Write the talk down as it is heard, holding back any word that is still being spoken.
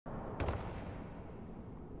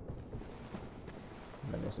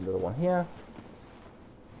there's another one here,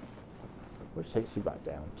 which takes you back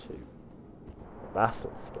down to the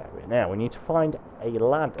Basilisk area. Now we need to find a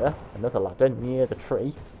ladder, another ladder near the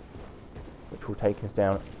tree, which will take us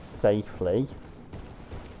down safely.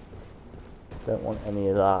 Don't want any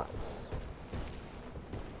of that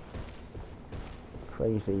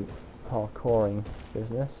crazy parkouring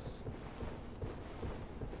business.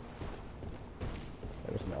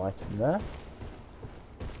 There is an item there.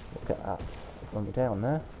 Look at that when we're down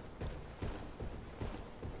there.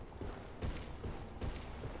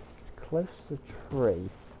 It's close to the tree.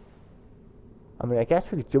 I mean, I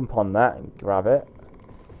guess we could jump on that and grab it.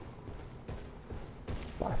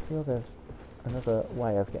 But I feel there's another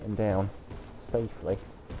way of getting down safely.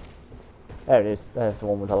 There it is. There's the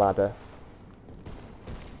one with the ladder.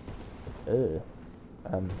 Ugh.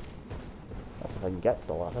 That's if I can get to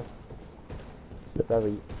the ladder. It's a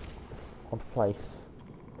very odd place.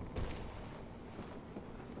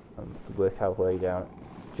 Work our way down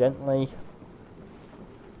gently.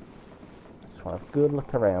 Just want to have a good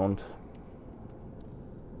look around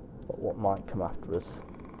at what might come after us.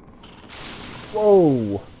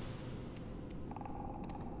 Whoa!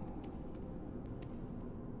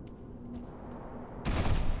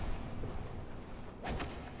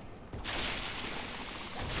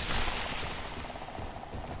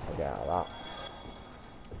 Get out of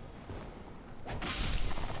that.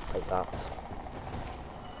 Take that.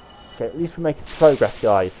 Okay, at least we're making progress,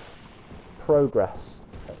 guys. Progress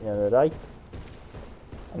at the end of the day.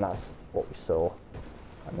 And that's what we saw.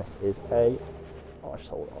 And this is a... Oh, I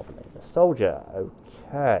sold off a soldier.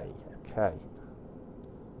 Okay, okay.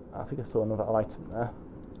 I think I saw another item there.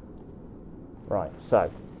 Right, so.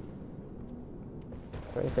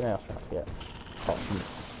 Is there anything else around here? Apart from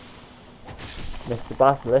Mr.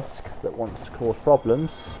 Basilisk that wants to cause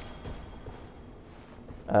problems.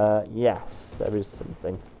 Yes, there is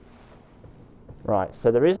something. Right, so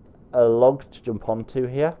there is a log to jump onto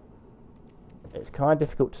here. It's kind of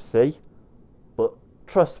difficult to see, but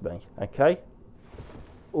trust me, okay?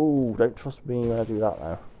 Ooh, don't trust me when I do that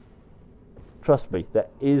though. Trust me, there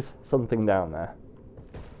is something down there.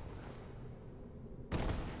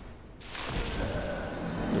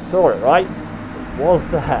 You saw it, right? It was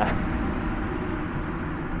there.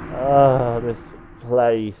 Oh, this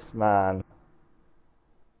place, man.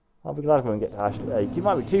 I'll be glad when we get to Ashley. It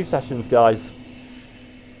might be 2 sessions, guys.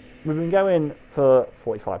 We've been going for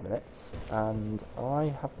 45 minutes, and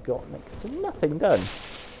I have got next to nothing done.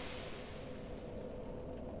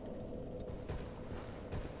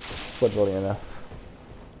 Funnily enough.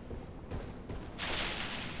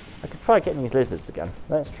 I could try getting these lizards again.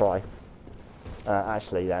 Let's try.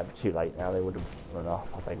 Actually, they're too late now. They would have run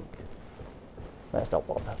off, I think. Let's not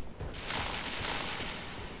bother.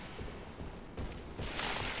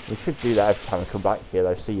 We should do that every time we come back here,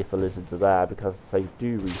 though, see if the lizards are there, because they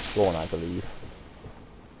do respawn, I believe.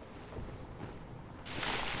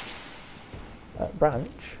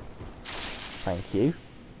 Branch. Thank you.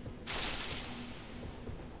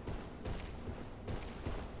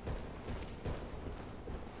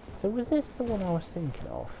 So was this the one I was thinking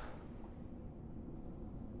of?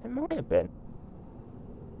 It might have been.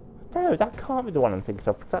 No, that can't be the one I'm thinking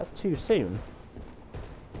of, because that's too soon.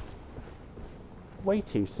 Way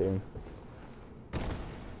too soon.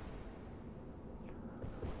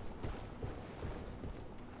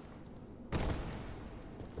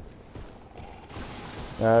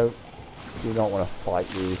 No, do not want to fight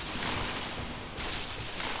you.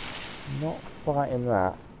 Not fighting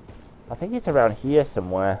that. I think it's around here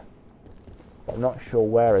somewhere, but I'm not sure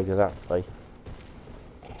where exactly.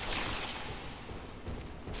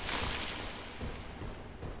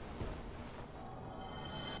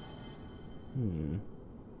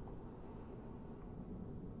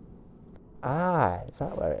 Ah, is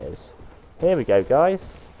that where it is? Here we go, guys.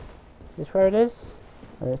 Is this where it is?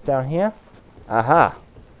 And it's down here. Aha!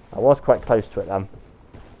 I was quite close to it then.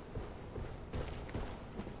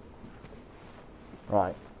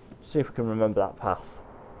 Right. See if we can remember that path.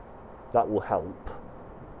 That will help.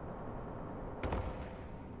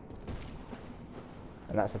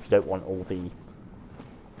 And that's if you don't want all the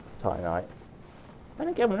titanite. And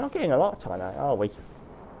again, we're not getting a lot of titanite, are we?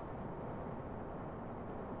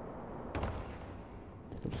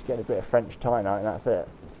 We're just getting a bit of French titanite and that's it.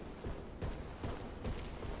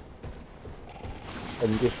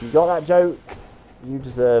 And if you got that joke, you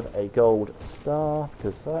deserve a gold star,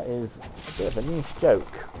 because that is a bit of a niche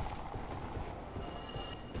joke.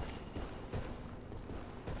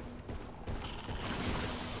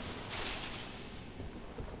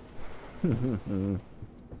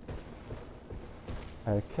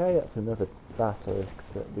 Okay, that's another basilisk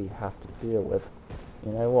that we have to deal with.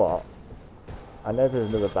 You know what? I know there's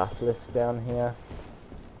another basilisk down here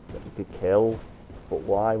that we could kill, but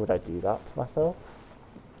why would I do that to myself?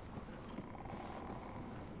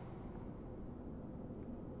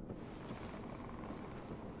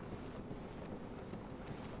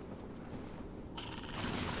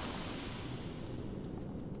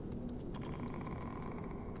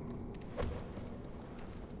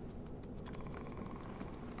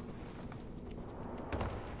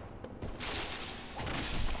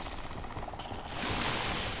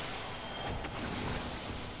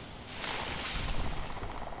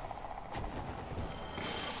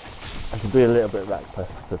 I can be a little bit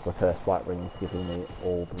reckless because my cursed white ring is giving me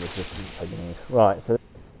all the resistance I need. Right, so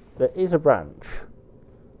there is a branch.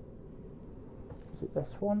 Is it this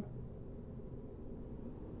one?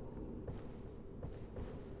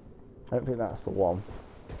 I don't think that's the one.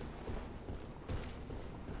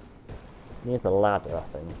 Near the ladder, I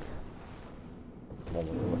think. That's the one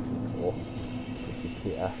we were looking for, which is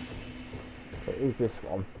here. So it is this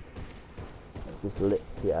one. It's this lip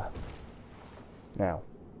here. Now,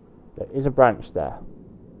 there is a branch there.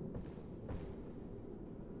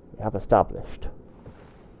 We have established.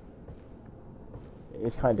 It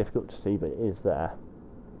is kind of difficult to see, but it is there.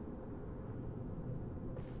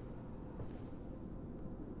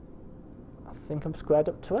 I think I'm squared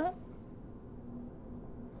up to it.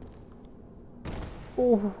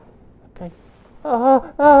 Oh, okay.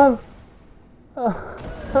 Oh, oh, oh,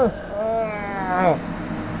 oh.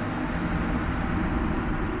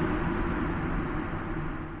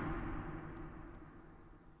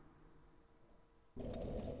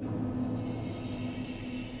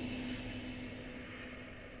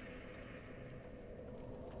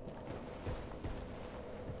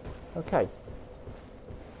 Okay,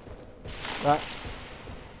 that's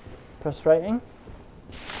frustrating,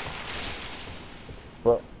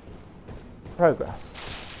 but progress.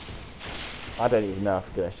 I don't even know if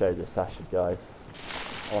I'm going to show this session, guys,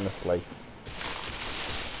 honestly.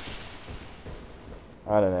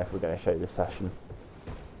 I don't know if we're going to show this session.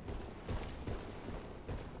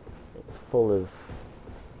 It's full of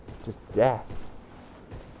just death.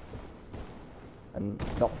 And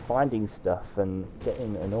not finding stuff and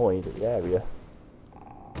getting annoyed at the area.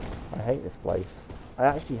 I hate this place. I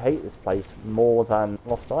actually hate this place more than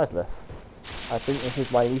Lost Islip. I think this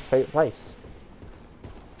is my least favourite place.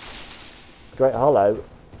 Great Hollow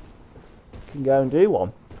can go and do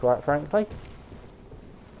one, quite frankly.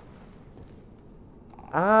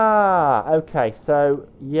 Ah, okay, so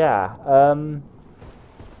yeah. So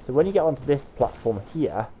when you get onto this platform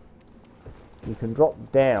here, you can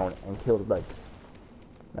drop down and kill the bugs.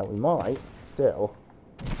 Now we might still...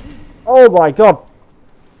 Oh my god!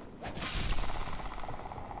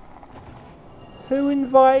 Who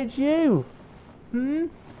invited you? Hmm?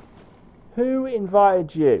 Who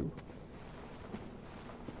invited you?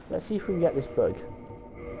 Let's see if we can get this bug.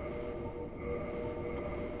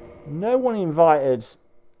 No one invited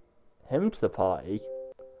him to the party.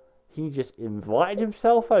 He just invited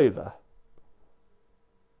himself over.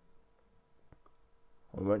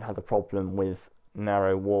 We won't have the problem with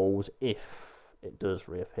narrow walls if it does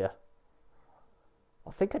reappear.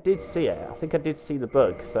 I think I did see it. I think I did see the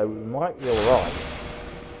bug, so we might be alright.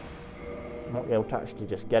 We might be able to actually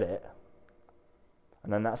just get it.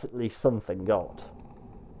 And then that's at least something got.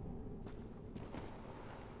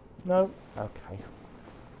 No? Okay.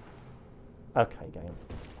 Okay, game.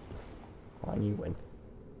 Fine, you win.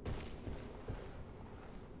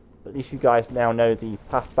 But at least you guys now know the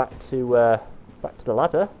path back to the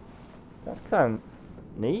ladder. That's kind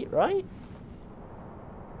of neat, right?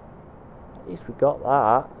 At least we got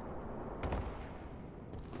that.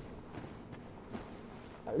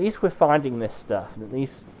 At least we're finding this stuff, and at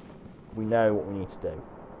least we know what we need to do.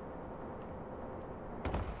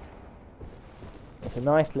 It's a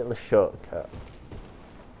nice little shortcut.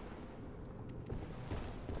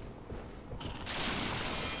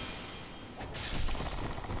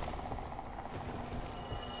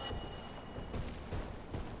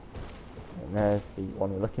 And there's the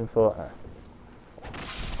one we're looking for.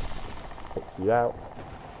 Pick you out.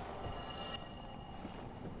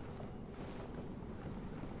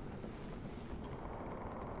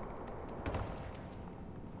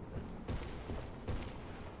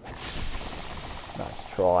 Nice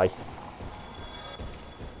try.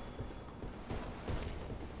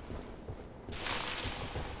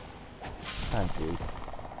 And you.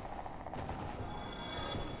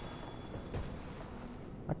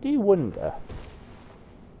 I do wonder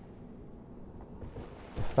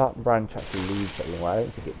if that branch actually leads anywhere. I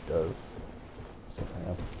don't think it does.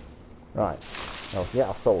 Somehow. Right. Oh, yeah,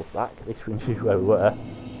 our soul's back. At least we knew where we were.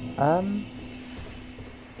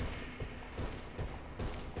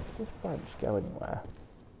 Does this branch go anywhere?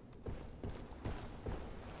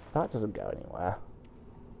 That doesn't go anywhere.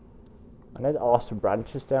 I know there are some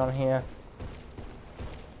branches down here.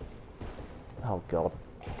 Oh god.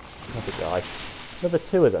 Another guy. Another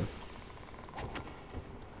two of them.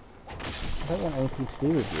 I don't want anything to do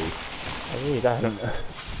with you. I really don't.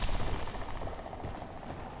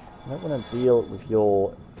 I don't want to deal with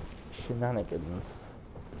your shenanigans.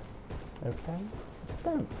 Okay? Just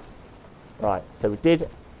don't. Right, so we did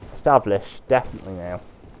establish, definitely now,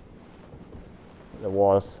 that there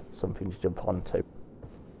was something to jump onto.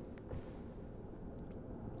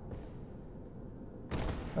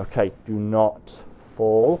 Okay, do not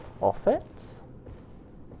fall off it.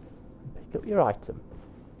 Pick up your item.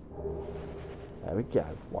 There we go,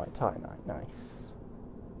 white titanite, nice.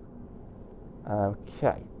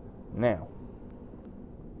 Okay, now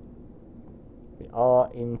we are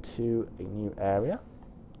into a new area.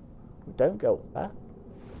 We don't go up there.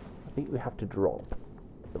 I think we have to drop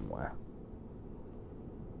somewhere.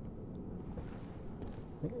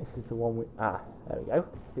 I think this is the one we... Ah, there we go.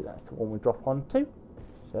 I think that's the one we drop onto.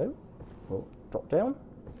 So, we'll drop down.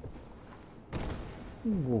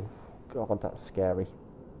 Ooh, God, that's scary.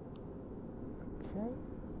 Okay.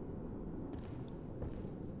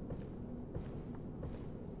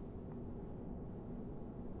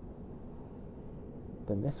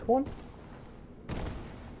 Then this one.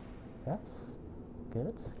 Yes.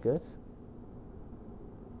 Good, good.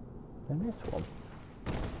 Then this one.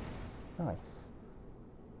 Nice.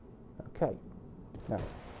 Okay. Now,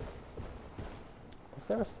 is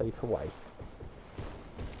there a safer way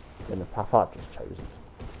than the path I've just chosen?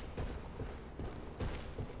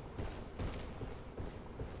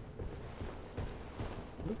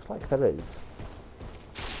 Looks like there is.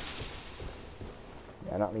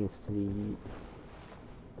 Yeah, that leads to the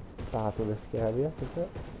Basilisk area, does it?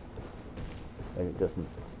 Maybe it doesn't.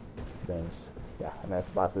 Yeah, and there's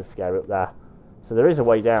Basilisk area up there. So there is a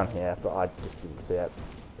way down here, but I just didn't see it.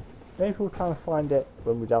 Maybe we'll try and find it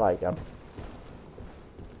when we die again.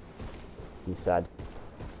 He said.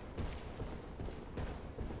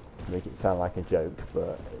 Make it sound like a joke,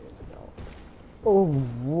 but it's not. Oh,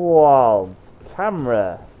 wow!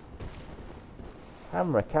 Camera!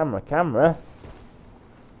 Camera, camera, camera!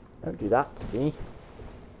 Don't do that to me.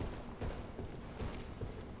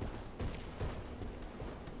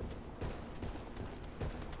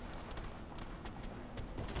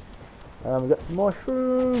 We've got some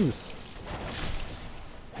mushrooms!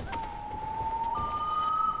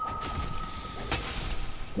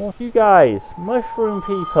 More of you guys! Mushroom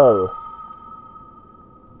people!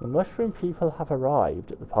 The mushroom people have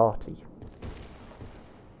arrived at the party.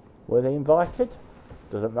 Were they invited?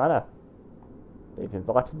 Doesn't matter. They've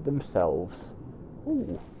invited themselves.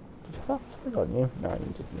 Ooh, did you have something on you? No,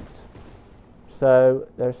 you didn't. So,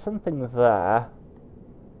 there's something there.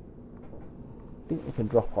 I think we can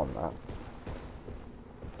drop on that.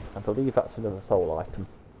 I believe that's another soul item.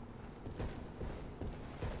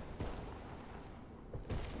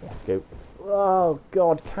 Let's go. Oh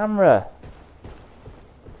god, camera!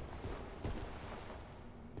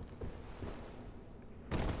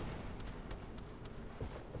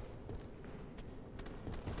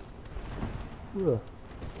 Ugh.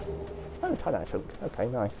 Oh, try that chunk. Okay,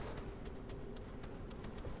 nice.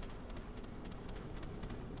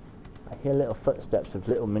 I hear little footsteps of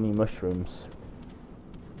little mini mushrooms.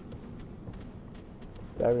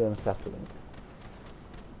 Very unsettling.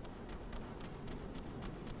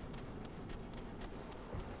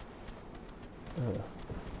 Ugh.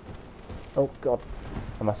 Oh god,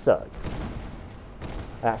 am I stuck?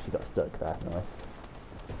 I actually got stuck there, nice.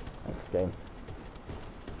 Thanks game.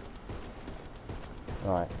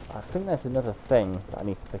 Right, I think there's another thing that I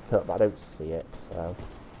need to pick up, but I don't see it, so...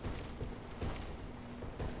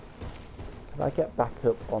 Can I get back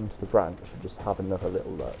up onto the branch and just have another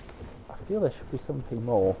little look? I feel there should be something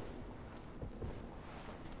more.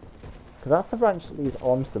 Because that's the branch that leads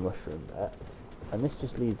onto the mushroom bit, and this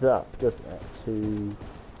just leads up, doesn't it, to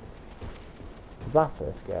the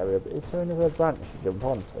Basilisk area, but is there another branch you jump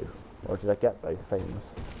onto? Or did I get both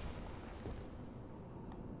things?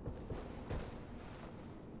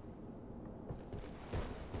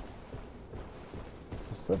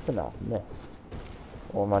 There's something I've missed.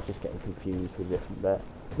 Or am I just getting confused with a different bit?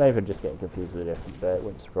 Maybe I'm just getting confused with a different bit, it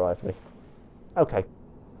wouldn't surprise me. Okay.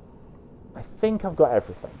 I think I've got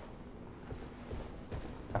everything.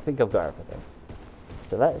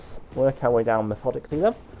 So let's work our way down methodically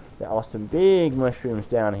then. There are some big mushrooms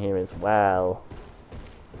down here as well.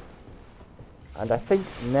 And I think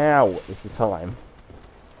now is the time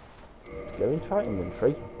to go into our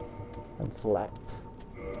inventory and select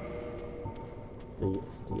the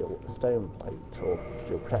steel stone plate or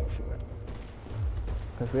steel protection ring.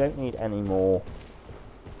 Because we don't need any more,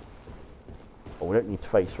 or we don't need to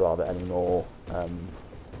face rather any more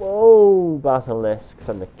whoa, basilisks,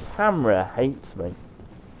 and the camera hates me.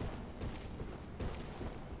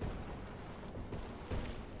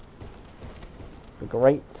 The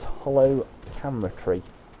great hollow camera tree.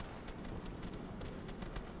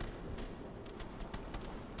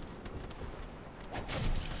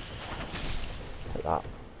 Take that.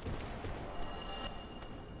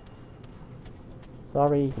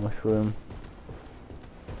 Sorry, mushroom.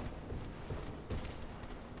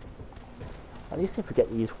 At least if we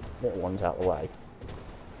get these little ones out of the way.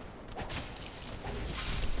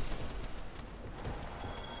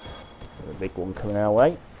 There's a big one coming our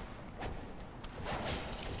way.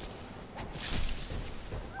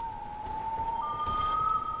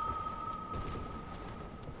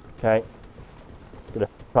 Okay. Gonna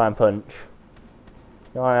try and punch.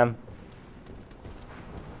 Here I am.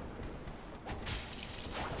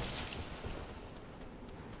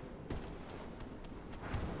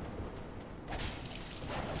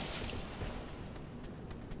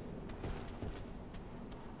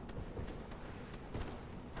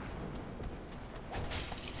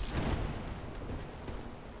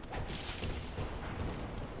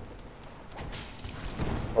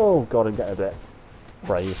 Oh god, I'm getting a bit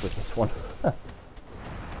brave with this one.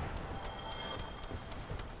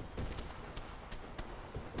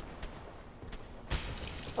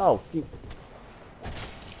 Oh, you...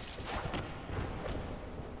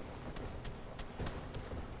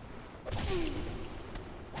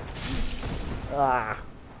 Ah!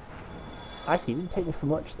 Actually, you didn't take me for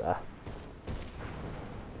much there.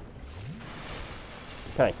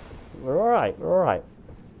 Okay, we're alright, we're alright.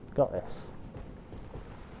 Got this.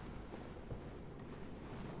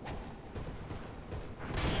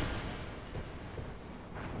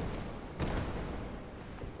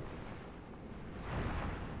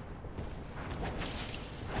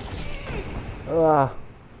 Ah.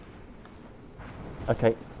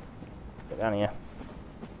 Okay. Get down here.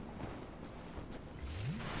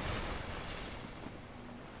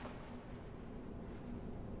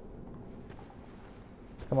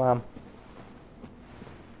 Come on.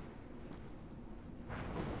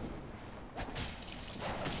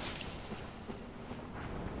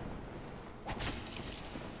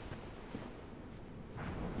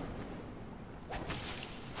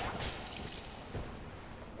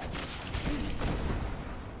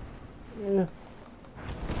 Yeah.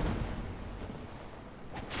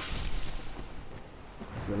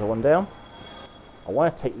 There's another one down. I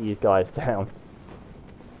want to take these guys down.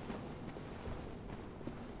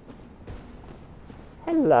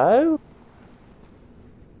 Hello?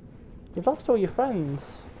 You've lost all your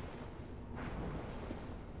friends.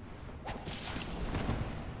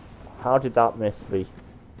 How did that miss me?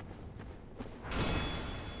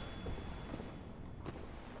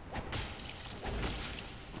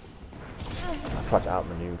 I tried to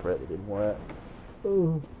outmaneuver it, it didn't work.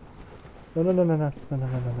 Oh. No, no, no, no, no, no, no, no,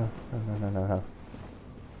 no, no, no, no, no, no.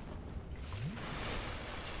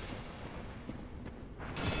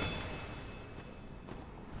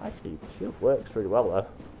 Actually, the shield works really well though.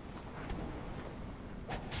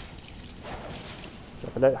 So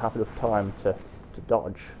if I don't have enough time to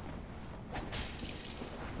dodge, I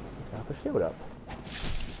can have the shield up.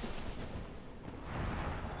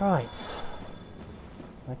 Right.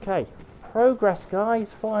 Okay. Progress, guys.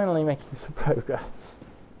 Finally making some progress.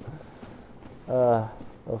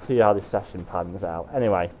 We'll see how this session pans out.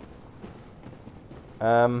 Anyway.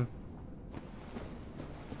 We'll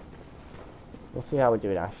see how we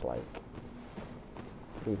do in Ash Lake.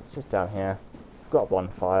 It's just down here. We've got a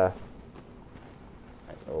bonfire.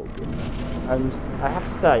 That's all good. And I have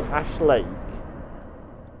to say, Ash Lake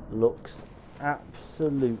looks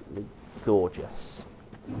absolutely gorgeous.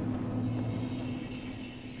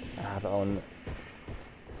 I have it on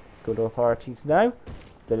good authority to know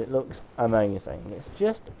that it looks amazing. It's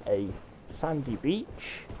just a sandy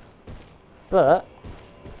beach, but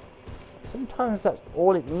sometimes that's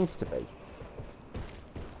all it needs to be.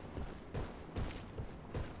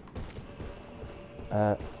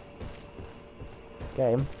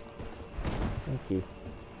 Game. Thank you.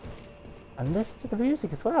 And listen to the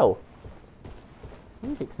music as well. The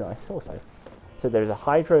music's nice also. So there's a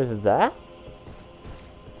hydro there.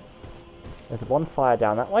 There's a bonfire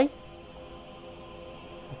down that way.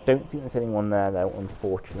 I don't think there's anyone there though,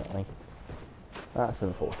 unfortunately. That's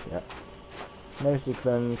unfortunate. No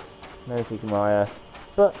Zigmund, no Zigmire.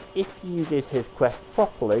 But if you did his quest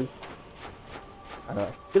properly, and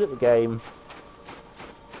are good at the game,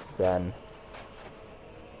 then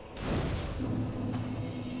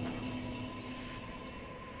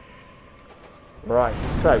right,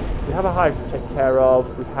 so we have a Hydra to take care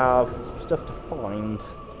of, we have some stuff to find,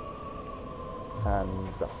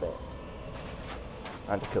 and that's it.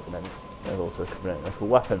 And a Covenant, and also a Covenant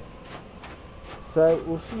weapon. So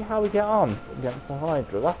we'll see how we get on against the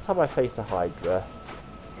Hydra. Last time I faced a Hydra,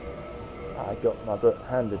 I got my butt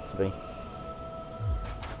handed to me.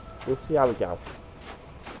 We'll see how we go.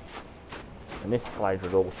 And this Hydra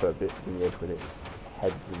is also a bit weird with its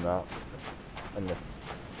heads and that, and the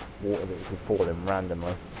water that can fall in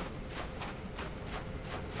randomly.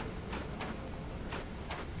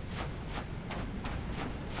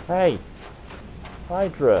 Hey,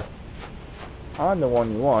 Hydra, I'm the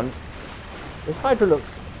one you want. This Hydra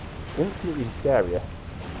looks infinitely scarier.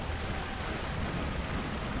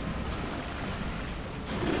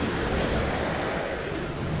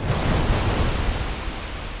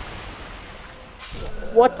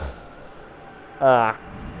 What? Ah.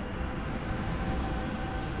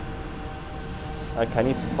 Okay, I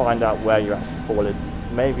need to find out where you're actually falling.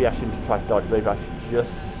 Maybe I shouldn't have tried to dodge, maybe I should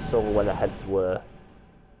just saw where the heads were.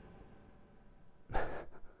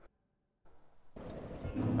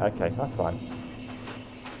 Okay, that's fine.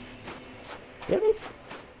 The only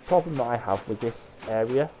problem that I have with this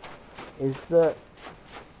area is that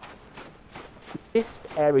this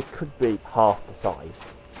area could be half the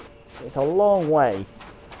size. It's a long way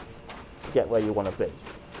to get where you want to be.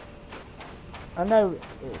 I know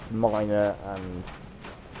it's minor and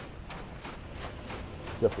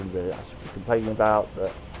nothing really I should be complaining about,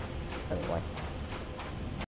 but anyway.